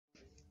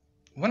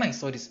When I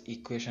saw this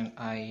equation,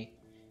 I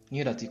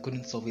knew that you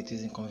couldn't solve it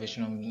using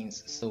conventional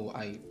means, so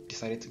I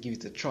decided to give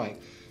it a try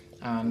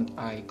and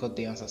I got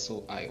the answer,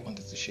 so I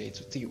wanted to share it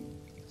with you.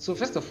 So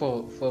first of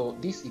all, for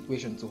this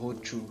equation to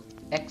hold true,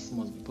 x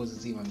must be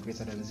positive and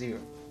greater than 0,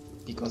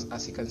 because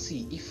as you can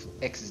see, if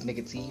x is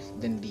negative,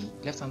 then the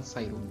left hand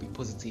side would be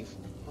positive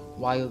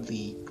while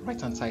the right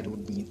hand side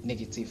would be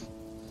negative.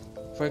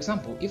 For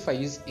example, if I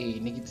use a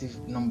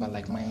negative number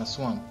like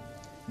 -1,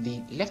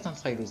 the left hand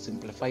side will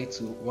simplify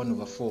to 1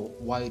 over 4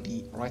 while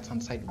the right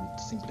hand side would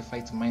simplify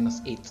to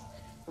 -8,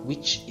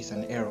 which is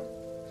an error.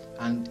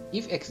 And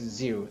if x is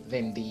 0,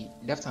 then the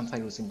left hand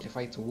side will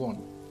simplify to 1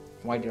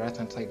 while the right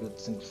hand side would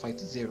simplify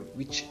to 0,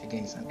 which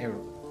again is an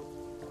error.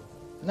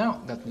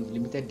 Now that we've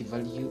limited the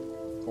value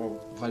or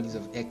values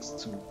of x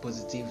to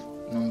positive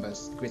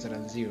numbers greater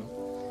than 0,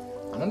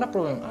 another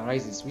problem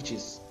arises, which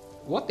is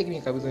what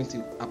technique are we going to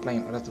apply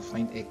in order to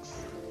find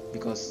x?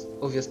 Because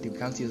obviously we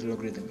can't use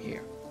logarithm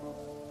here.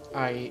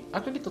 I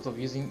actually thought of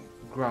using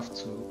graph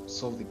to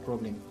solve the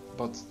problem,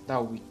 but that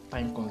will be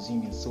time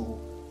consuming, so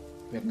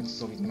we are going to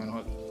solve it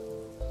manually.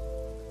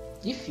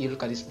 If you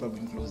look at this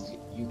problem closely,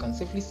 you can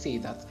safely say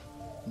that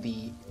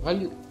the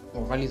value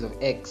or values of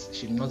x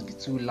should not be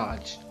too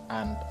large.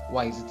 And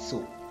why is it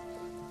so?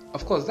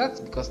 Of course, that's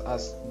because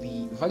as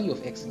the value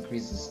of x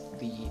increases,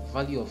 the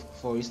value of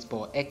 4 raised to the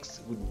power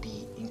x would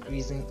be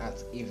increasing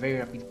at a very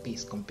rapid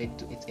pace compared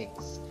to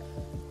 8x.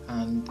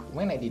 And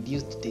when I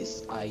deduced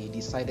this, I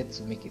decided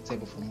to make a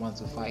table from 1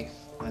 to 5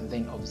 and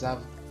then observe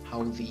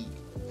how the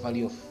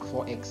value of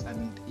 4x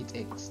and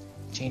 8x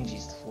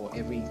changes for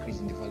every increase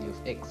in the value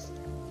of x.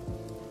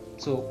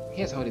 So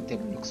here's how the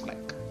table looks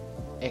like.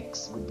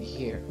 X would be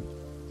here,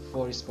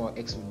 4 raised to the power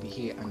x would be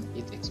here, and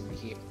 8x would be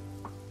here.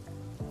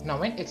 Now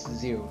when x is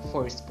 0,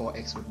 4 raised to the power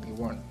x would be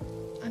 1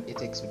 and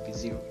 8x would be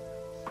 0.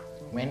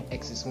 When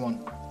x is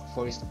 1,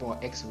 4 raised to the power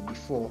x would be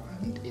 4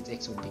 and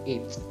 8x would be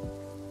 8.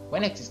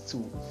 When x is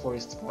 2, 4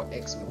 raised to the power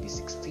x would be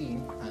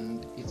 16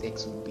 and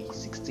 8x would be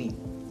 16.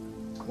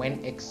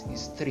 When x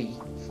is 3,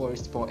 4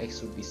 raised to the power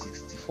x would be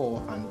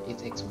 64 and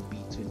 8x would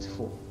be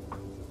 24.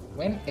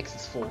 When x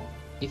is 4,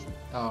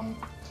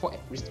 4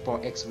 raised to the power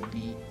x would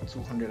be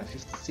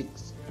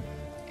 256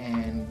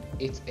 and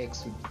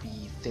 8x would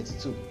be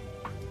 32.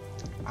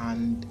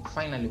 And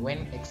finally,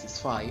 when x is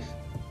 5,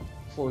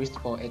 4 raised to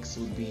the power x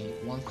would be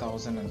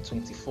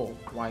 1024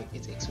 while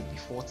 8x would be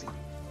 40.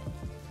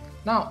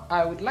 Now,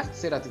 I would like to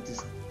say that it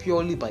is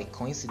purely by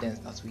coincidence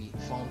that we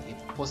found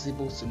a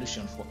possible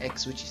solution for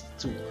x, which is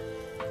 2,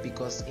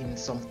 because in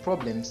some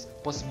problems,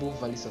 possible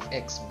values of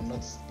x will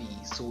not be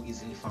so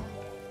easily found.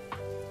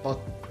 But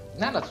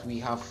now that we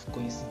have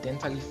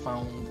coincidentally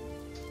found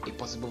a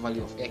possible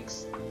value of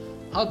x,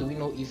 how do we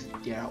know if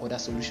there are other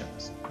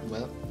solutions?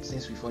 Well,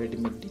 since we've already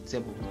made the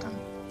table, we can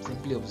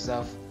simply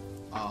observe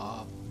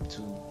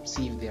to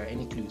see if there are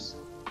any clues.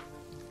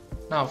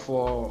 Now,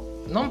 for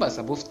numbers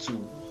above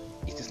 2,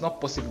 it is not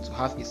possible to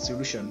have a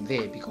solution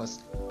there because,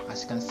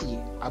 as you can see,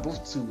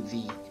 above 2,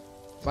 the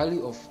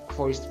value of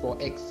 4 raised to the power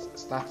x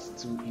starts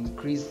to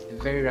increase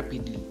very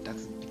rapidly that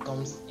it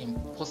becomes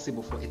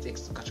impossible for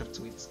 8x to catch up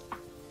to it.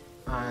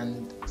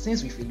 And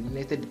since we've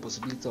eliminated the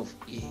possibility of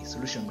a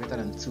solution greater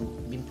than 2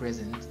 being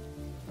present,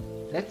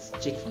 let's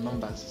check for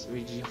numbers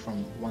ranging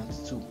from 1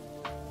 to 2.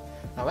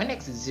 Now when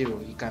x is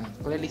 0, you can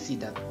clearly see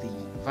that the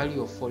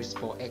value of 4 raised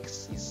to the power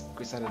x is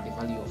greater than the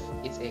value of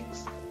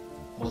 8x.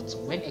 But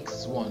when x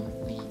is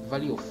 1, the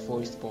value of 4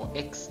 raised to the power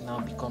x now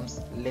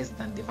becomes less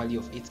than the value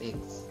of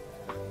 8x.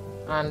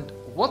 And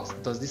what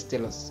does this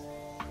tell us?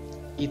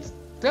 It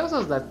tells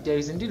us that there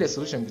is indeed a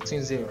solution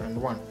between 0 and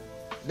 1.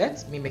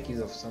 Let me make use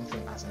of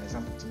something as an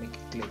example to make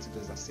it clear to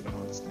those that still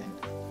don't understand.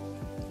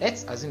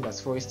 Let's assume that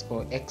 4 raised to the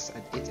power x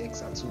and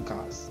 8x are 2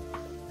 cars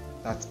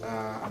that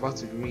are about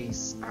to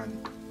race,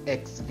 and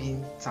x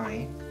being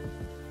time.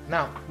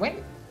 Now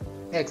when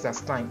x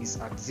as time is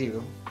at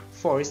 0,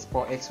 4 raised to the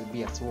power x will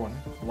be at 1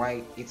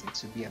 while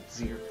 8x will be at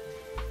 0.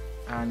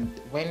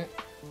 And when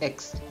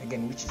x,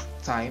 again which is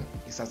time,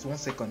 is at 1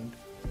 second,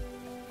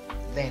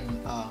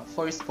 then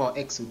 4 raised to the power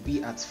x will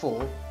be at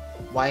 4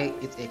 while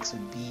 8x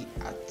will be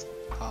at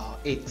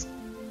 8.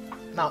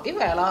 Now if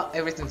I allow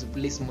everything to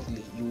play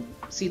smoothly, you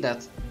see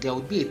that there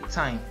will be a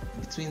time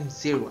between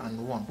 0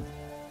 and 1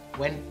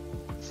 when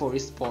 4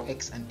 raised to the power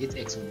x and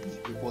 8x will be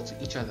equal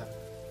to each other.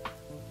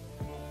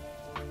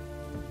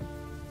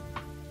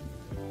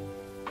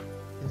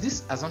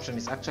 This assumption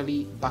is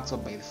actually backed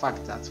up by the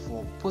fact that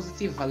for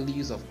positive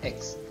values of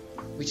x,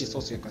 which is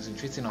what we are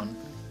concentrating on,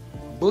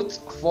 both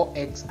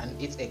 4x and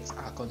 8x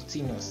are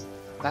continuous.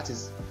 That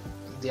is,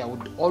 there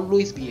would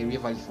always be a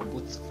real value for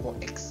both 4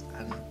 raised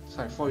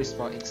to the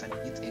power x and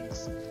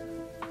 8x.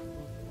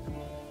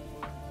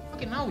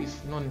 Okay, now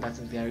we've known that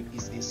there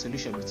is a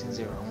solution between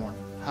 0 and 1.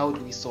 How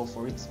do we solve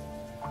for it?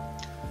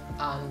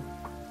 And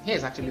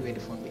here's actually where the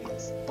fun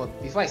begins. But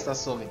before I start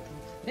solving,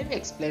 let me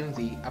explain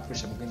the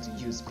approach I'm going to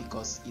use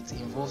because it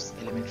involves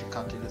elementary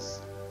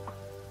calculus.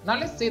 Now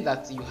let's say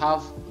that you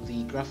have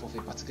the graph of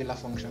a particular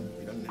function,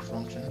 you don't know the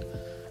function,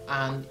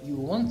 and you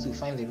want to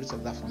find the root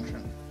of that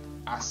function.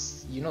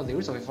 as you know, the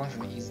root of a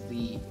function is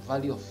the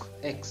value of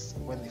x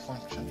when the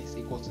function is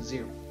equal to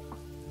 0.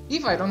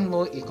 If I don't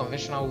know a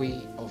conventional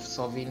way of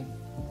solving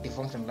the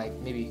function, like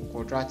maybe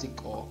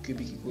quadratic or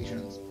cubic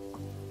equations,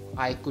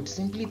 I could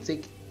simply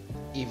take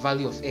a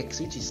value of x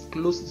which is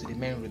close to the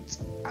main root,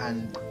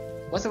 and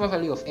whatever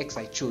value of x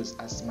I chose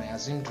as my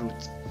assumed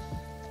root,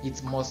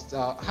 it must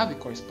have a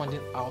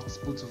corresponding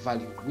output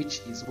value which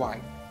is y,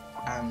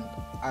 and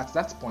at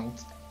that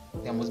point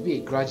there must be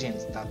a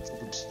gradient that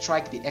would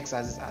strike the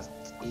x-axis at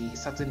a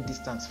certain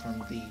distance from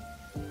the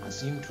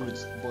assumed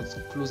root but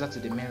closer to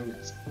the main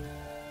root.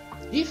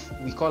 If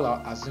we call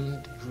our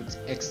assumed root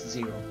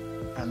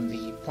x0 and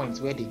the point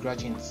where the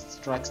gradient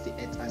strikes the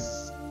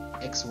x-axis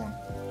x1,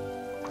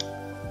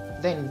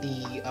 then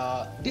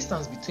the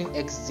distance between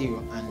x0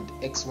 and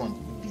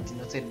x1 will be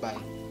denoted by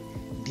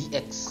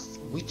dx,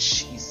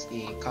 which is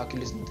a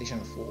calculus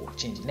notation for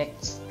change in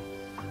x.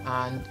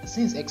 And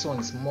since x1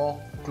 is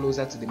more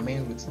closer to the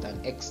main root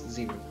than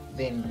x0,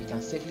 then we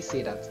can safely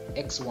say that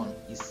x1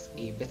 is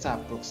a better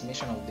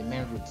approximation of the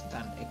main root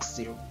than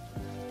x0.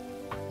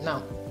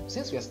 Now,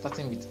 since we are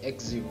starting with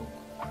x0,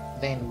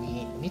 then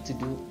we need to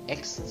do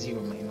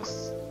x0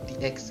 minus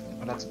dx in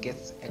order to get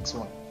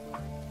x1.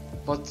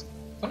 But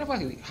whenever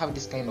we have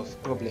this kind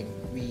of problem,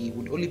 we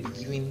would only be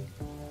given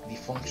the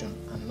function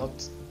and not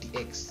the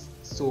x.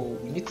 So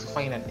we need to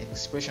find an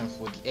expression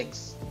for the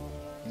x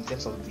in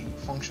terms of the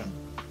function.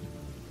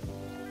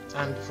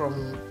 And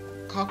from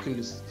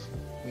calculus,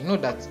 we know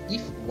that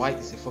if y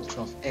is a function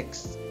of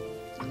x,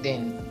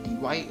 then the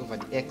y over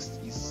the x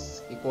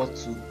is equal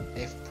to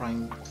f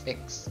prime of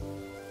x.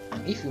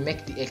 And if we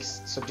make the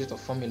x subject of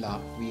formula,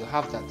 we will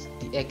have that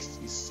the x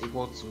is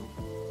equal to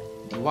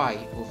the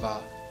y over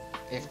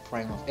f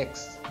prime of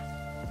x.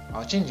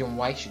 Our change in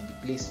y should be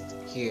placed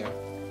here,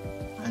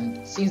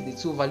 and since the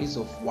two values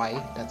of y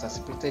that are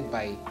separated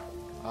by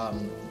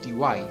dy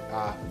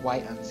are y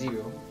and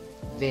 0,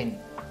 then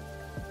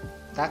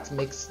that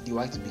makes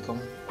dy to become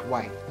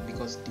y,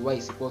 because dy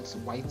is equal to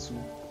y2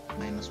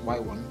 minus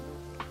y1.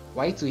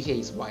 y2 here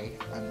is y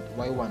and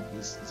y1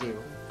 is 0,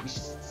 which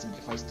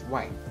simplifies to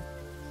y.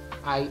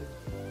 I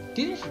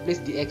didn't replace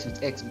the x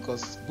with x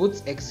because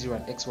both x0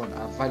 and x1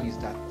 are values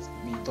that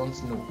we don't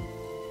know.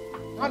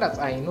 Now that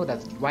I know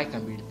that y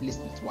can be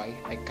replaced with y,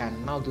 I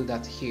can now do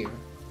that here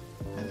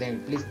and then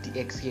replace the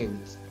x here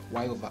with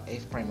y over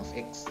f prime of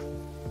x.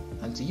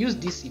 And to use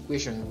this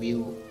equation,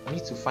 we'll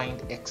need to find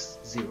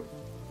x0,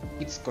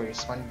 its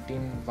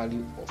corresponding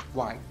value of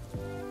y,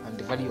 and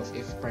the value of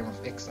f prime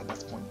of x at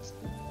that point.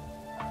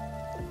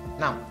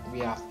 Now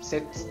we are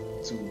set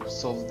to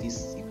solve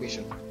this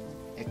equation,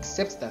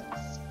 except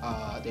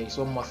that there is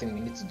one more thing we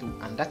need to do,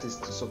 and that is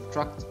to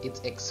subtract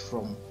 8x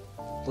from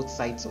both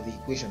sides of the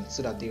equation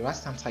so that the right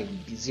hand side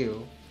will be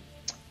 0.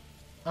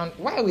 And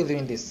why are we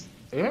doing this?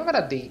 Remember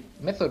that the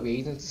method we're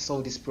using to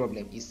solve this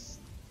problem is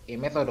a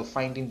method of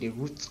finding the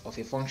root of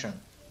a function,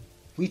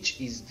 which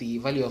is the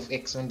value of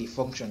x when the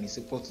function is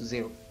equal to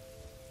 0.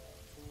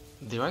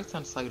 The right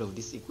hand side of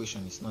this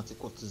equation is not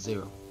equal to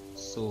 0,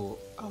 so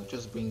I'll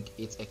just bring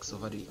 8x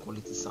over the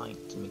equality sign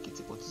to make it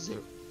equal to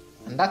 0.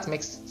 And that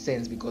makes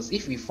sense because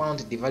if we found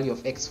the value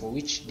of x for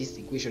which this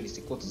equation is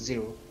equal to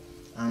 0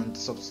 and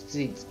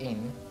substitute it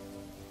in,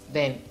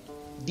 then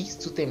these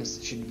two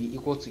terms should be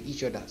equal to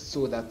each other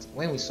so that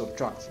when we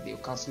subtract, they will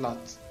cancel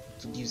out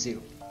to give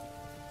 0.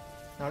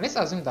 Now let's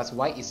assume that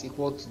y is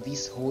equal to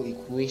this whole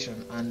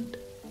equation and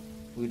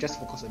we'll just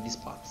focus on this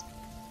part.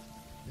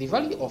 The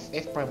value of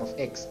f prime of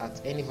x at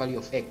any value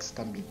of x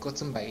can be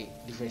gotten by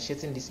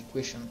differentiating this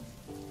equation,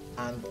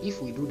 and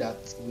if we do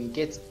that, we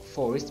get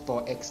 4 raised to the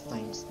power x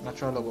times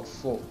natural log of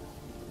 4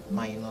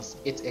 minus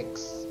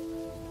 8x.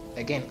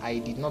 Again, I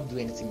did not do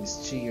anything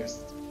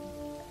mysterious,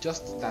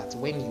 just that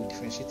when you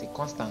differentiate a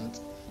constant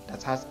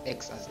that has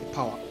x as a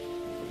power,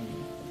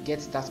 you get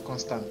that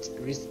constant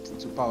raised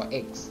to power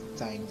x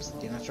times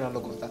the natural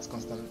log of that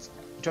constant.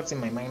 Dropped in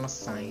my minus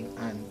sign,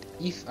 and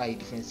if I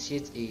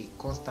differentiate a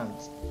constant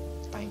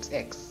times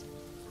x,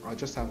 I'll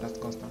just have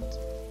that constant.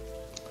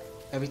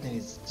 Everything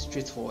is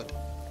straightforward.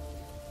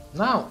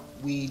 Now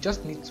we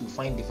just need to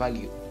find the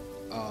value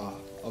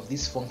of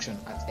this function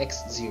at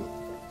x0,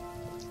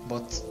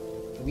 but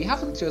we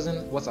haven't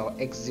chosen what our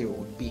x0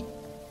 would be.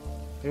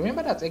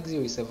 Remember that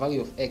x0 is a value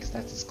of x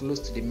that is close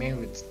to the main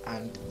root,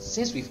 and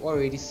since we've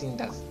already seen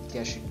that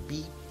there should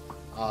be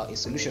a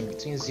solution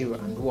between 0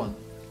 and 1,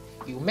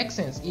 it will make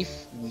sense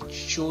if we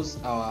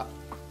chose our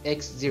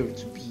x0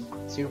 to be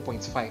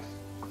 0.5,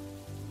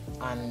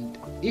 and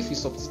if we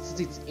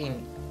substitute it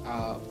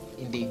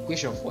in the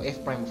equation for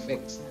f prime of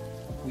x,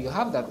 we will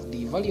have that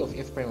the value of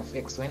f prime of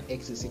x when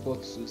x is equal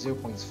to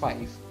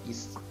 0.5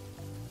 is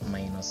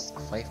minus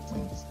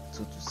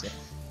 5.227.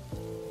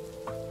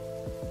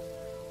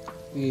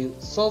 We'll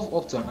solve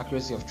up to an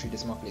accuracy of 3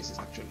 decimal places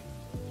actually.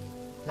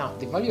 Now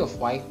the value of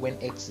y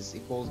when x is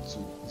equal to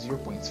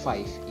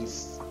 0.5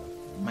 is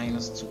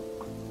minus 2,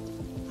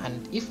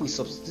 and if we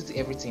substitute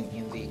everything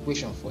in the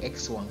equation for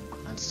x1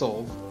 and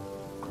solve,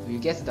 we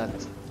get that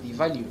the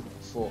value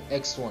for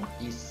x1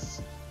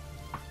 is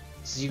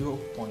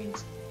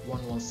 0.8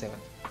 117,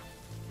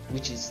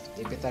 which is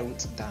a better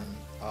root than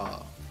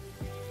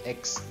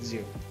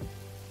x0.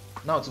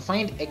 Now to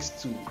find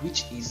x2,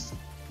 which is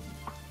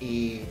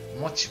a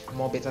much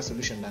more better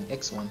solution than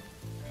x1,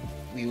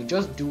 we will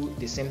just do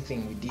the same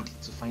thing we did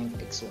to find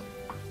x1.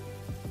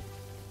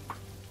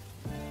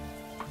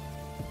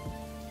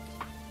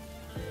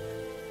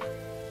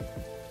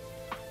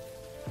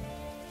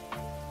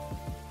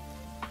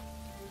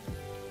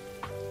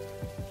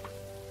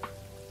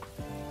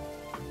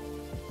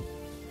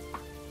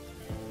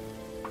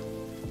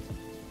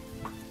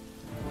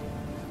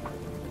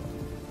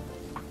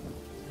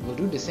 We'll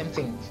do the same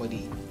thing for the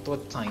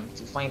third time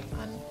to find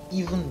an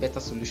even better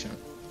solution.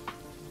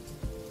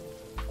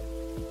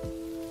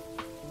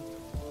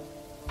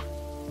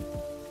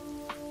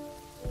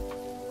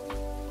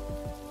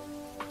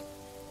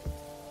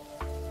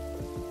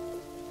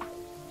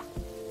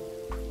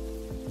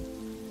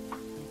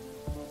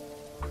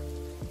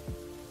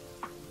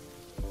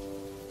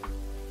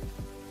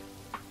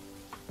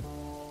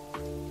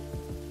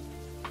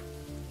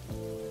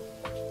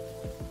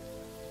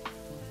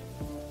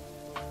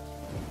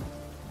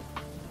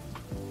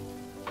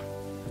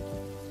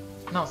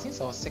 Now,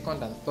 since our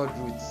second and third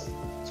roots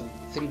to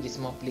 3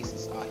 decimal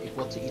places are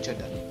equal to each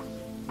other,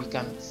 we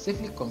can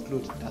safely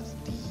conclude that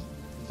the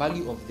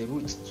value of the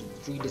root to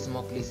 3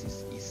 decimal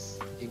places is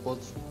equal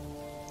to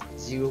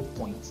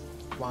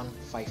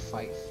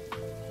 0.155.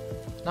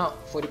 Now,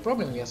 for the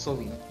problem we are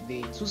solving,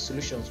 the two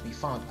solutions we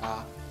found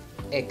are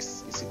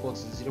x is equal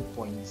to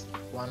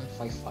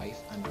 0.155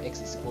 and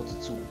x is equal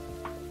to 2.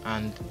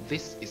 And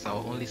this is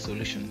our only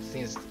solution,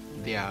 since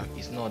there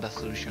is no other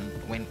solution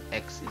when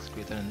x is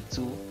greater than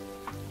 2,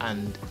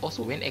 and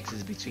also when x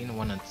is between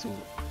 1 and 2.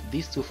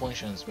 These two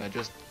functions we are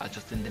just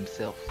adjusting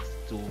themselves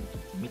to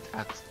meet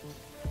at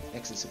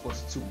x is equal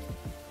to 2.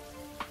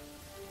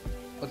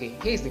 Okay,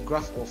 here is the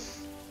graph of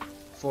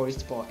 4 raised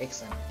to the power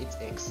x and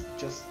 8x,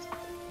 just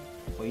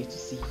for you to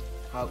see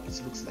how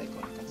it looks like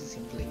on a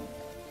Cartesian plane.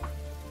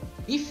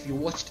 If you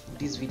watched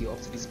this video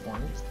up to this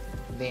point,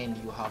 then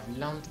you have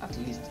learned at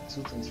least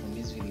 2 things from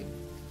this video.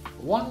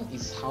 One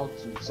is how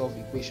to solve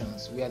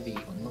equations where the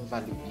unknown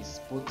value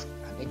is both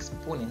an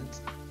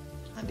exponent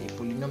and a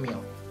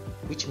polynomial,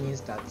 which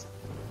means that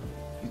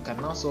you can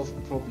now solve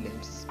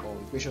problems or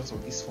equations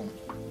of this form.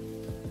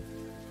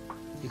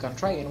 You can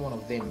try any one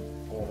of them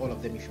or all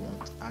of them if you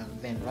want, and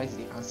then write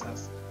the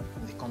answers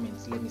in the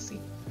comments, let me see.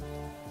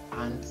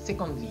 And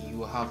secondly,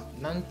 you have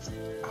learned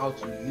how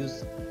to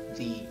use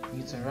the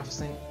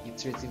Newton-Raphson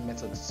iterative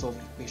method to solve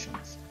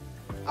equations.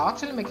 I'll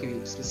actually make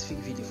a specific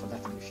video for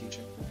that in the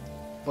future.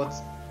 But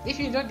if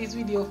you enjoyed this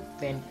video,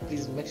 then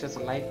please make sure to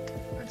like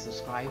and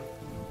subscribe.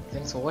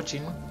 Thanks for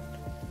watching.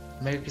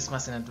 Merry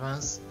Christmas in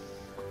advance.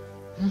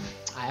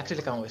 I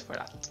actually can't wait for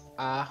that.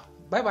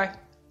 Bye bye.